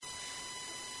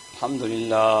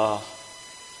Alhamdulillah.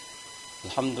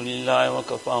 Alhamdulillah wa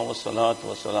kafa wa salatu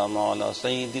wa salamu ala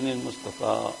Sayyidina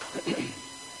al-Mustafa.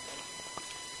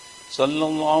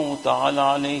 Sallallahu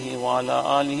ta'ala alayhi wa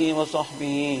ala alihi wa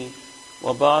sahbihi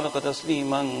wa baraka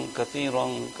tasliman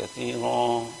kathiran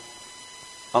kathiran.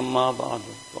 Amma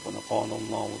ba'du. Faqad qala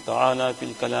Allah ta'ala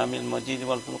fil kalam al-majid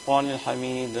wal furqan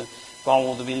al-hamid.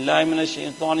 Fa'udhu billahi minash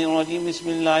shaitanir rajim.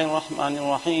 Bismillahir rahmanir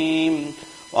rahim.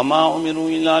 وما أمروا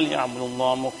إلا ليعبدوا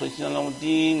الله مخلصين له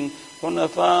الدين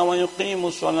حنفاء ويقيموا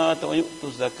الصلاة ويؤتوا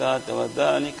الزكاة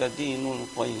وذلك دين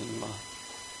القيمة.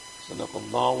 صدق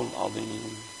الله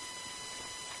العظيم.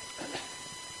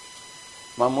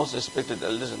 My most respected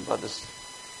elders and brothers,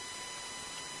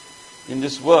 in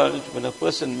this world, when a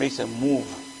person makes a move,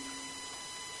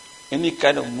 any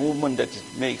kind of movement that it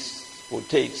makes or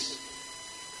takes,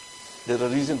 there's a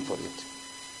reason for it.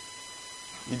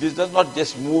 It does not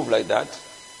just move like that.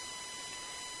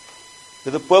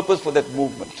 There's a purpose for that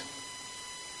movement.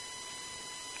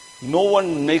 No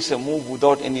one makes a move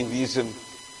without any reason.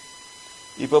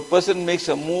 If a person makes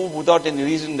a move without any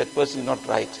reason, that person is not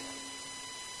right.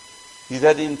 He's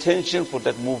had the intention for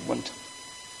that movement.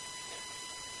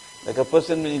 Like a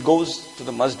person when he goes to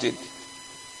the masjid,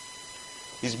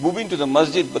 he's moving to the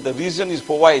masjid, but the reason is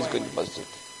for why he's going to the masjid.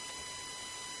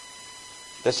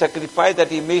 The sacrifice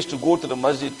that he makes to go to the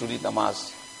masjid to read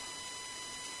namaz.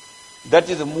 That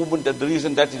is the movement, that the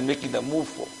reason that he's making the move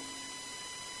for.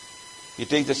 He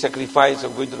takes the sacrifice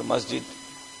of going to the masjid.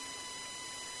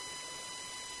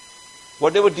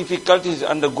 Whatever difficulties he's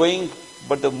undergoing,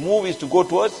 but the move is to go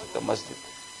towards the masjid.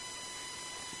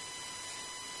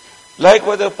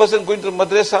 Likewise, a person going to the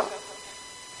madrasa,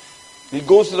 he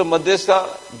goes to the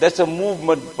madrasa, that's a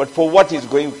movement, but for what he's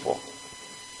going for?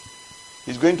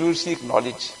 He's going to seek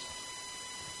knowledge.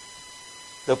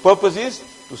 The purpose is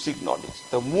to seek knowledge.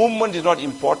 The movement is not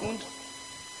important.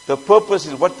 The purpose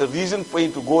is what the reason for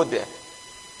him to go there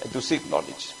and to seek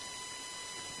knowledge.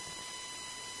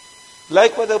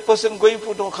 Likewise, a person going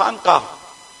for the khanqah,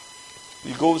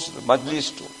 he goes to the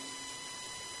majlis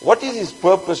too. What is his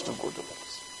purpose to go to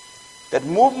majlis? That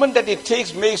movement that he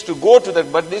makes to go to that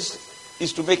majlis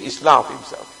is to make Islah of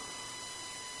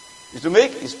himself. Is to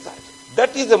make Islah.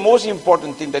 That is the most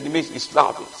important thing, that he makes Islah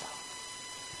of himself.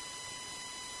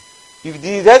 If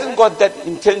he hasn't got that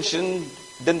intention,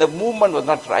 then the movement was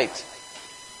not right.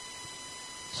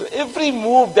 So every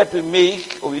move that we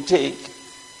make or we take,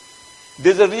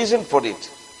 there's a reason for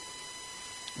it.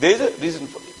 There is a reason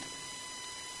for it.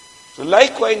 So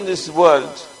likewise in this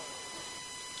world,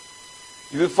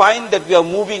 you will find that we are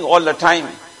moving all the time.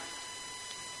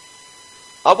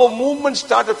 Our movement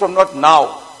started from not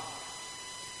now.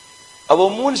 Our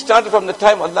movement started from the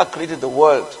time Allah created the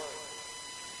world.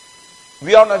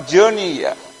 We are on a journey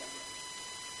here.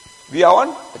 We are on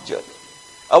a journey.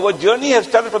 Our journey has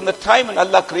started from the time when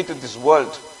Allah created this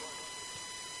world.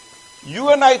 You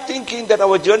and I thinking that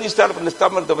our journey started from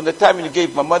the time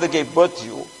when my mother gave birth to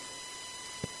you.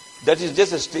 That is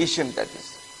just a station, that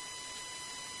is.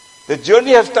 The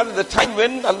journey has started at the time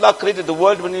when Allah created the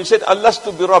world, when He said,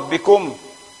 Alastu bi Rabbikum.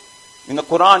 In the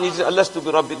Quran, He said, Alastu bi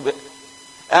Rabbikum.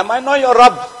 Am I not your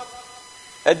Rabb?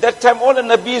 At that time, all the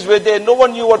Nabis were there. No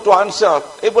one knew what to answer.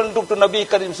 Everyone looked to Nabi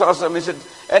Karim Sallallahu Alaihi Wasallam. He said,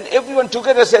 and everyone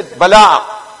together said,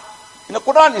 Bala. In the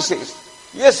Quran, He says,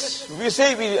 yes, we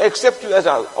say we accept you as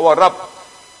our Rabb.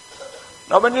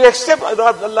 Now, when we accept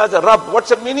Allah as a Rabb, what's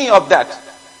the meaning of that?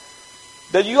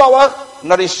 That you are our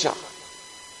nourisher.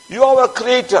 You are our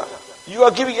creator. You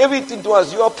are giving everything to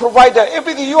us. You are provider.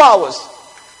 Everything you are ours.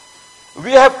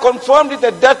 We have confirmed it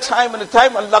at that time, and the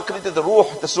time Allah created the ruh,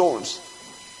 the souls.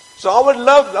 So our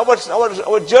love,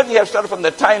 our journey has started from the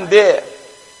time there.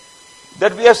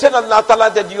 That we have said Allah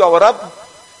Ta'ala that you are our Rabb,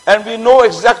 and we know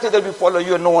exactly that we follow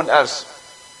you and no one else.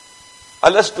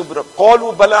 Alastu bi Rabb.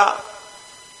 Qalu bala.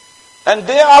 And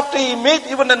thereafter He made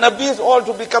even the Nabis all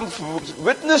to become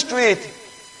witness to it.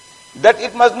 That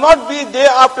it must not be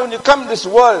thereafter when you come to this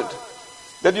world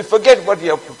that you forget what you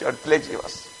have pledged to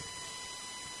us.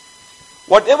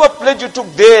 Whatever pledge you took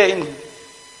there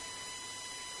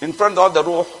in front of the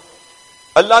Ruh,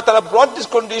 Allah Ta'ala brought this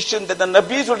condition that the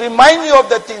Nabis will remind you of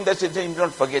that thing, that you do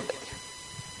not forget that.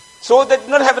 So that you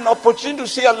do not have an opportunity to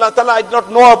say, Allah Ta'ala, I did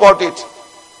not know about it.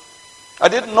 I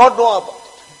did not know about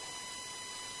it.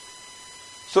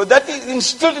 So that is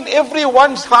instilled in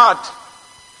everyone's heart.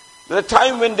 The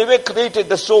time when they were created,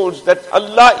 the souls, that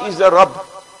Allah is the Rabb.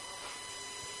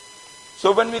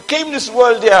 So when we came this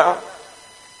world here,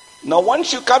 now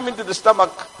once you come into the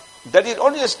stomach, that is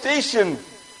only a station.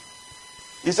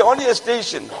 It's only a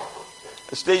station.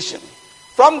 A station.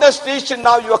 From the station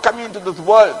now you are coming into this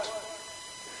world.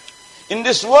 In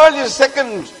this world is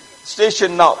second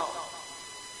station now.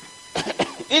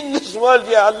 In this world,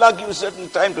 Allah gives certain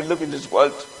time to live in this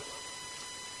world.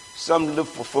 Some live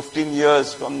for 15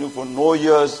 years, some live for no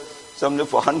years, some live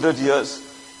for 100 years.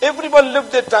 Everyone lives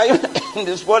their time in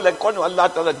this world according to Allah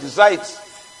Ta'ala decides.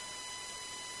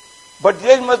 But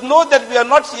you must know that we are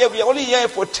not here, we are only here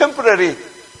for temporary.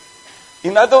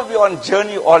 In other words, we are on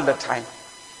journey all the time.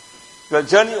 We are on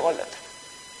journey all the time.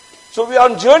 So we are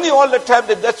on journey all the time.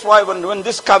 That's why when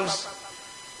this comes,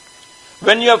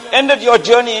 when you have ended your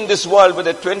journey in this world,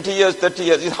 whether 20 years, 30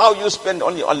 years, is how you spend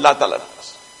only Allah Ta'ala.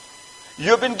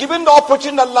 You have been given the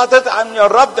opportunity, Allah Ta'ala, I am your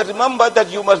Rabb, that remember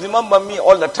that you must remember me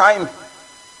all the time.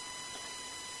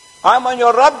 I am on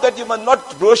your Rabb that you must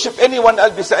not worship anyone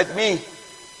else beside me.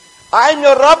 I am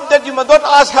your Rabb that you must not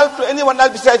ask help to anyone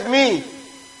else beside me.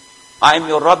 I am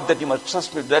your Rabb that you must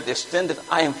trust me to that extent that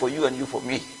I am for you and you for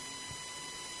me.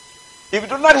 If you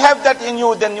do not have that in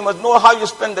you, then you must know how you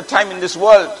spend the time in this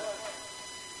world.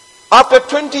 After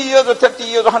 20 years or 30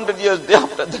 years or 100 years,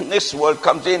 thereafter the next world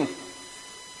comes in.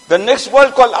 The next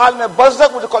world called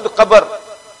Al-Barzakh, what is called the Qabr.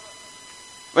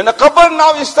 When a Qabr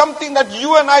now is something that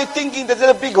you and I thinking that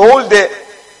there's a big hole there.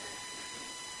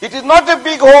 It is not a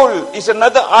big hole, it's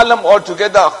another alam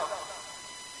altogether.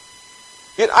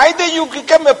 Either you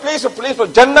become a place of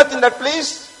Jannat in that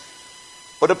place,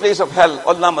 or the place of hell.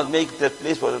 Allah must make that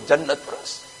place for Jannat for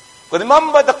us. But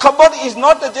remember, the Qabr is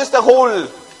not just a hole.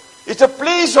 It's a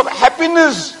place of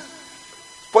happiness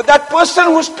for that person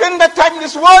who spent that time in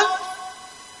this world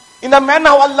in a manner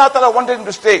how Allah Ta'ala wanted him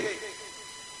to stay.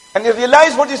 And he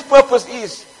realized what his purpose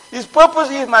is. His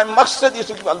purpose is, my maqsad is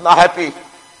to keep Allah happy,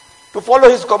 to follow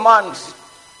his commands.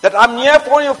 That I'm here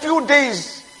for only a few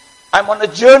days. I'm on a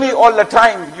journey all the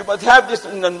time. You must have this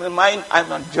in your mind, I'm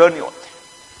on a journey all the time.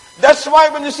 That's why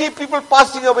when you see people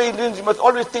passing away in dreams, you must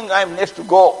always think, I'm next to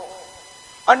go.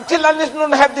 Unless you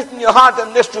don't have this in your heart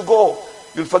and next to go,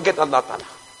 you'll forget Allah Ta'ala.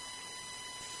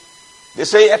 They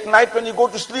say at night when you go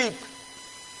to sleep,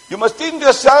 you must think to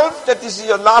yourself that this is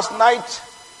your last night.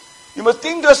 You must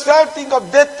think to yourself, think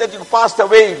of death, that you passed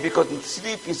away, because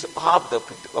sleep is half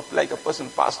of like a person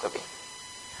passed away.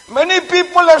 Many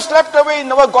people have slept away,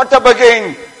 never got up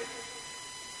again.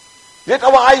 Yet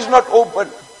our eyes not open.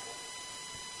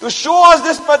 To show us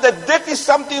this, but that death is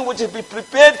something which is be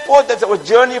prepared for. That's our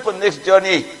journey for the next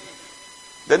journey.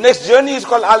 The next journey is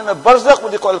called Al-Barzakh,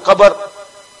 what they call Qabr.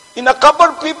 In a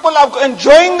Qabr, people are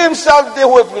enjoying themselves. They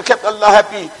who have kept Allah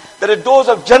happy, that the doors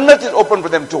of Jannat is open for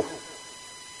them too.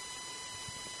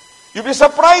 You'll be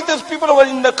surprised those people who are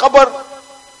in the Qabr.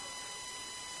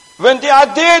 When they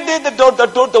are there,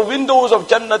 the windows of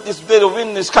Jannat is there, the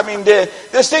wind is coming there.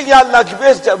 They say, Ya Allah,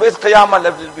 where's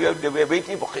Qiyamah? We're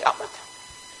waiting for Qiyamah.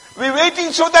 We're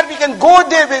waiting so that we can go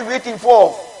there, we're waiting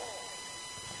for.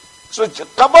 So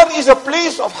Qabr is a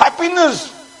place of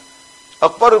happiness. A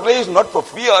place not for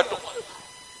fear.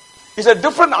 It's a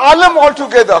different alam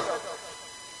altogether.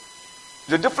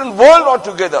 It's a different world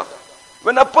altogether.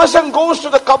 When a person goes to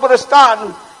the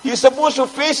Qabristan, he's supposed to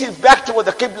face his back toward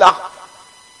the Qibla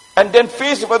and then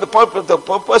face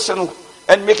the person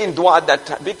and making dua at that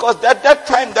time. Because at that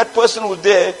time, that person who's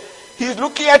there, he's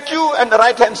looking at you, and the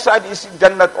right hand side is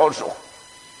Jannat also.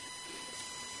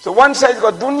 So one side you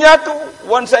got dunya too,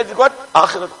 one side you got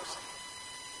akhirat.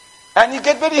 And you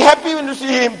get very happy when you see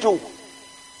him too.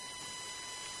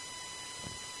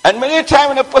 And many a time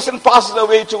when a person passes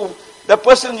away too, the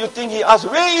person you think he asks,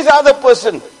 where is the other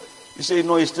person? You say,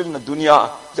 no, he's still in the dunya.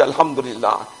 He says,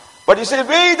 Alhamdulillah. But you say,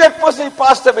 where is that person? He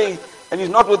passed away and he's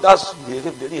not with us. He's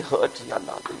very hurt. Ya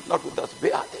Allah, he's not with us.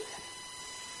 Where are they?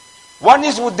 One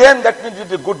is with them, that means with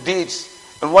the good deeds.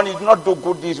 And one is not do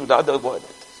good deeds with the other word.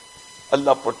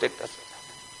 Allah protect us.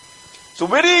 So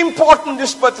very important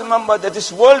this, but remember that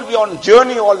this world we are on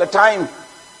journey all the time.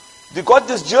 We got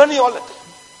this journey all the time.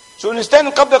 So when you stand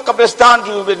in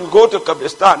Qabristan, when you go to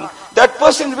Qabristan, that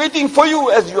person waiting for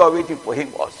you as you are waiting for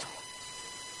him also.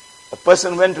 A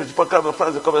person went to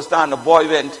Qabristan, a boy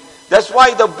went. That's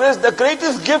why the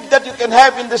greatest gift that you can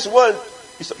have in this world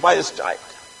is a pious child.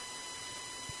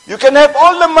 You can have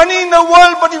all the money in the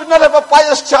world, but if you not have a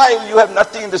pious child, you have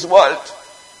nothing in this world.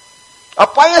 A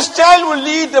pious child will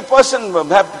lead the person,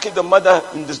 have to keep the mother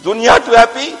in this dunya to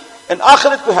happy, and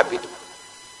akhirat to happy too.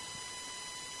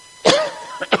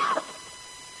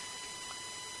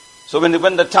 So when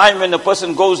the time when a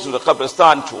person goes to the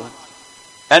Qabristan too,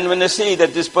 and when they see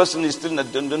that this person is still in the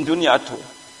dunya too,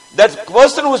 that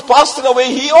person who's passed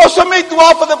away, he also made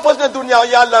dua for the person in the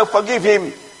dunya, Ya Allah, forgive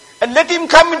him. And let him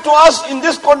come into us in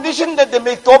this condition that they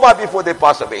make tawbah before they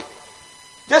pass away.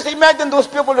 Just imagine those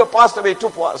people who passed away too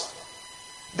for us.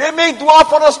 They make dua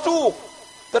for us too.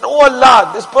 That, oh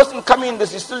Allah, this person coming,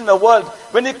 this is still in the world.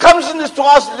 When he comes in this to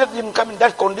us, let him come in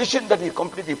that condition that he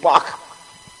completely park.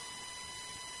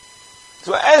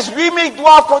 So as we make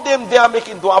dua for them, they are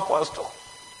making dua for us too.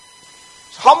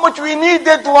 So how much we need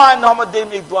their dua and how much they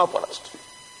make dua for us too.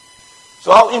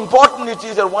 So how important it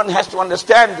is that one has to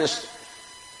understand this.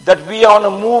 That we are on a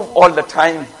move all the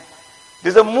time.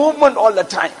 There's a movement all the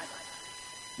time.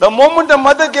 The moment the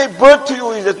mother gave birth to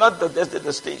you, that's not that's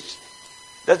the stage.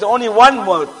 That's only one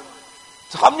word.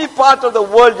 So how many parts of the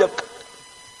world you have?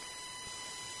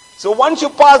 So once you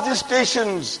pass these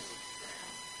stations,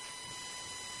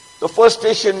 the first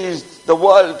station is the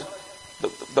world,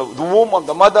 the womb of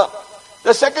the mother.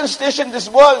 The second station, this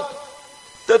world.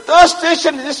 The third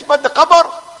station is this, but the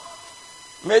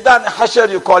qabr. Maidan Hashar,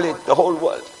 you call it, the whole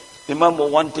world. Remember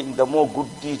one thing, the more good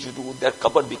deeds you do, that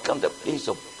qabr becomes the place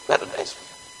of paradise.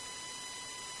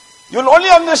 You'll only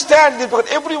understand this because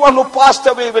everyone who passed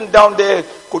away went down there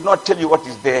could not tell you what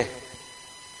is there.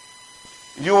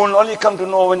 You will only come to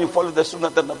know when you follow the sunnah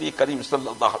of Nabi Kareem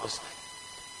sallallahu alaihi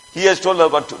wasallam. He has told us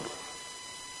what to do.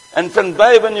 And from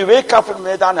there, when you wake up in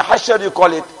Maidan Hashar, you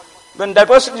call it, when that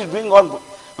person is doing on,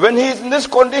 when he is in this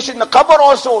condition, the qabr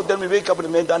also, then we wake up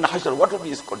in Maidan Hashar, what will be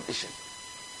his condition?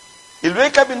 He'll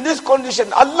wake up in this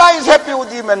condition, Allah is happy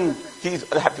with him and he is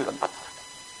happy with Allah.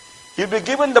 He'll be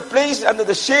given the place under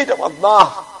the shade of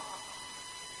Allah.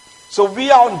 So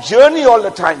we are on journey all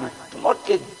the time. Do not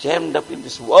get jammed up in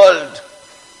this world.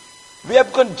 We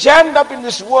have got jammed up in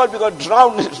this world, we got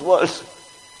drowned in this world.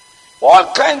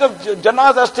 All kinds of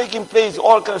janazas taking place,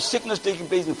 all kinds of sickness taking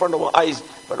place in front of our eyes,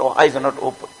 but our eyes are not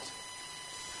open.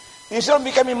 Instead of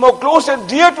becoming more close and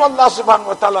dear to Allah subhanahu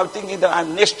wa ta'ala, thinking that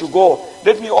I'm next to go,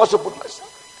 let me also put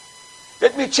myself.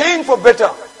 Let me change for better.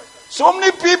 So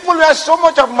many people who have so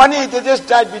much of money, they just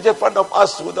died in front of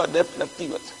us without left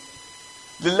nothing.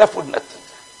 They left with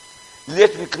nothing.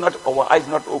 Yet we cannot, our eyes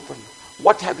not open.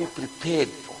 What have we prepared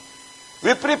for?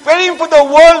 We're preparing for the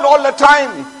world all the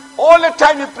time. All the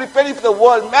time we're preparing for the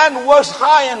world. Man works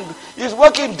high and is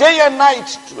working day and night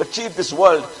to achieve this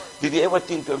world. Did he ever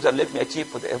think to himself, let me achieve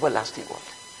for the everlasting world?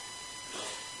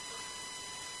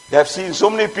 They have seen so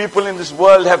many people in this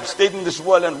world, have stayed in this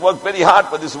world and worked very hard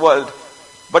for this world.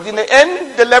 But in the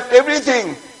end, they left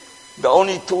everything. The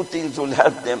only two things will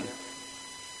help them.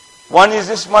 One is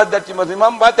this much that you must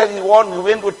remember that he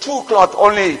went with two cloth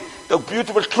only. The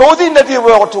beautiful clothing that he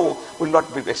wore to will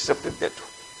not be accepted there too.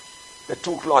 The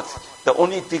two cloths, the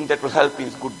only thing that will help him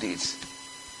is good deeds.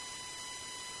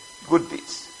 Good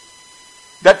deeds.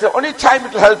 That's the only time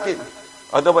it will help him.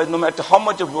 Otherwise, no matter how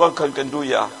much of work you can do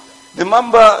here.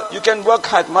 Remember, you can work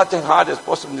much as hard as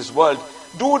possible in this world.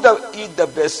 Eat the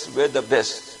best, wear the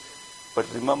best. But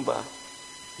remember,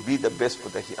 be the best for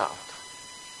the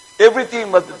hereafter. Everything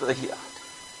must be for the hereafter.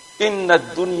 Inna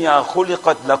dunya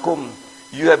khuliqat lakum.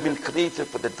 You have been created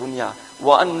for the dunya.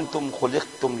 Wa antum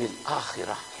khuliqtum lil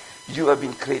akhirah. You have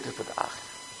been created for the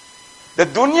akhirah. The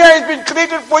dunya has been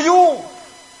created for you.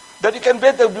 That you can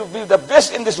be the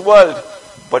best in this world.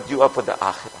 But you are for the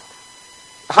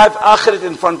akhirah. Have akhirat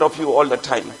in front of you all the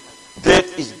time. That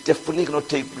is definitely going to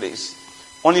take place.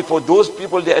 Only for those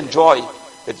people they enjoy.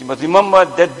 That you must remember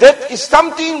that death is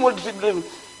something,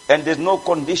 and there's no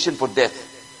condition for death.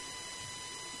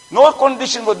 No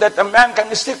condition for that. A man can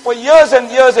be sick for years and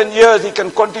years and years. He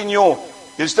can continue.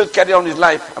 He'll still carry on his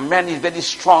life. A man is very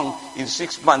strong in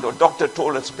 6 months. A doctor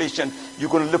told his patient, you're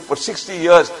going to live for 60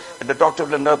 years. And the doctor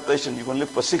will another patient, you're going to live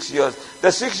for 6 years.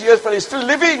 The 6 years for he's still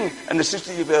living. And the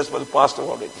 60 years will pass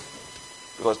already.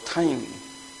 Because time.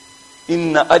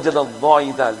 Inna ajal Allah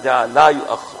idha la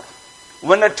yu'akhir.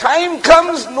 When the time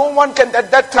comes, no one can,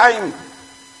 at that time,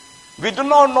 we do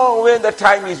not know where the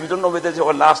time is. We don't know whether it's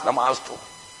our last namaz too.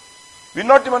 We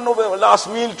not even know where our last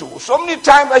meal too. So many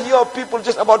times I hear of people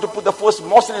just about to put the first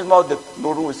morsel in his mouth, that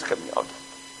no room is coming out.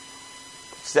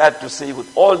 Sad to say,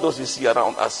 with all those we see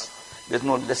around us, there's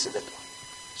no lesson at all.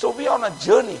 So we are on a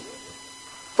journey.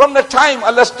 From the time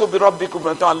Alastu bi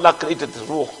Rabbikum, Allah created the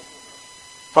ruh.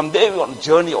 From there we are on a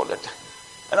journey all the time.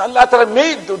 And Allah Ta'ala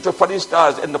made the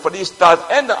Farishtas and the Farishtas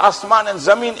and the Asman and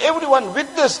Zameen, everyone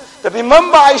witness that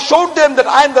remember I showed them that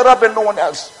I am the Rabb and no one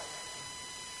else.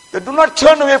 They do not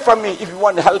turn away from me. If you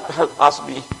want help, ask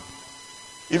me.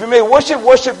 If you may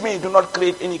worship me. Do not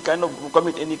commit any kind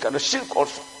of shirk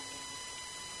also.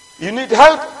 You need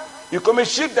help, you commit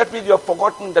shirk, that means you have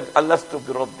forgotten that Allah's to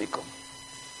be Rabbikum.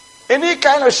 Any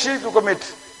kind of shirk you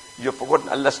commit, you have forgotten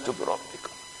Allah's to be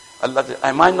Rabbikum. Allah says,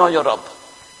 am I not your Rabb?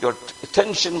 Your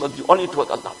attention must be only toward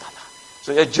Allah Ta'ala.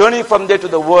 So your journey from there to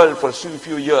the world for a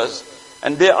few years,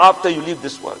 and thereafter you leave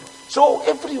this world. So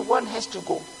everyone has to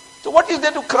go. So what is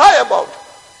there to cry about?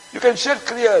 You can shed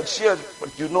tears,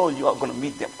 but you know you are going to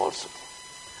meet them also.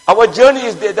 Our journey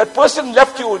is there. That person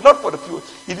left you not for a few.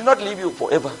 He did not leave you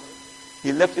forever.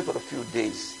 He left you for a few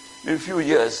days, maybe a few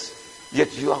years.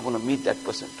 Yet you are going to meet that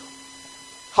person too.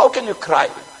 How can you cry?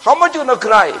 How much you going to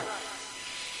cry?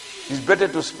 It's better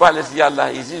to smile and say, Ya Allah,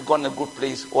 is he gone a good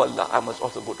place? Oh Allah, I must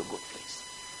also go to a good place.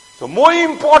 So more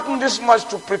important this much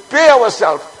to prepare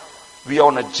ourselves. We are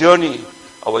on a journey.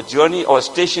 Our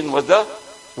station was the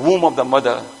womb of the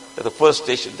mother. That's the first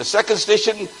station. The second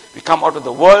station, we come out of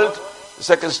the world. The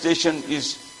second station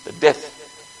is the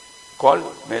death, called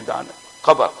Maidan,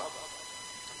 Qabr.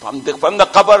 From the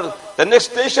Qabr, the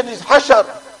next station is Hashar.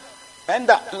 And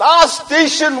the last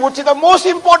station, which is the most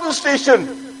important station,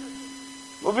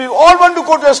 we all want to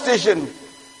go to a station.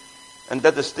 And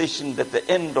that's the station, that's the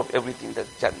end of everything, that's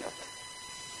Jannat.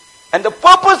 And the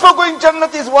purpose for going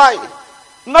Jannat is why?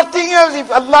 Nothing else.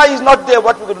 If Allah is not there,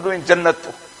 what are we going to do in Jannat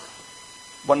for?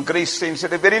 One great saint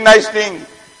said a very nice thing.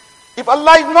 If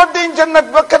Allah is not there in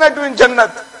Jannat, what can I do in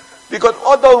Jannat? Because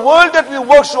all the world that we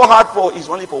work so hard for is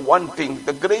only for one thing.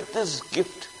 The greatest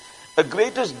gift, the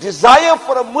greatest desire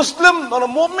for a Muslim or a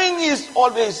Mu'min is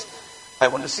always, I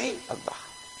want to see Allah.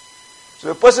 So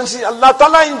a person sees Allah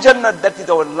Ta'ala in Jannat, that is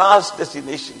our last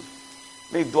destination.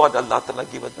 May dua that Allah Ta'ala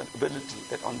give us the ability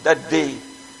that on that day,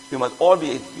 we must all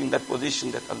be in that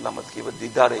position that Allah must give us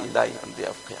Didar-e-Ilahi on the day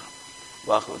of Qiyam.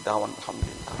 Wa akhiru da'wan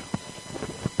alhamdulillah.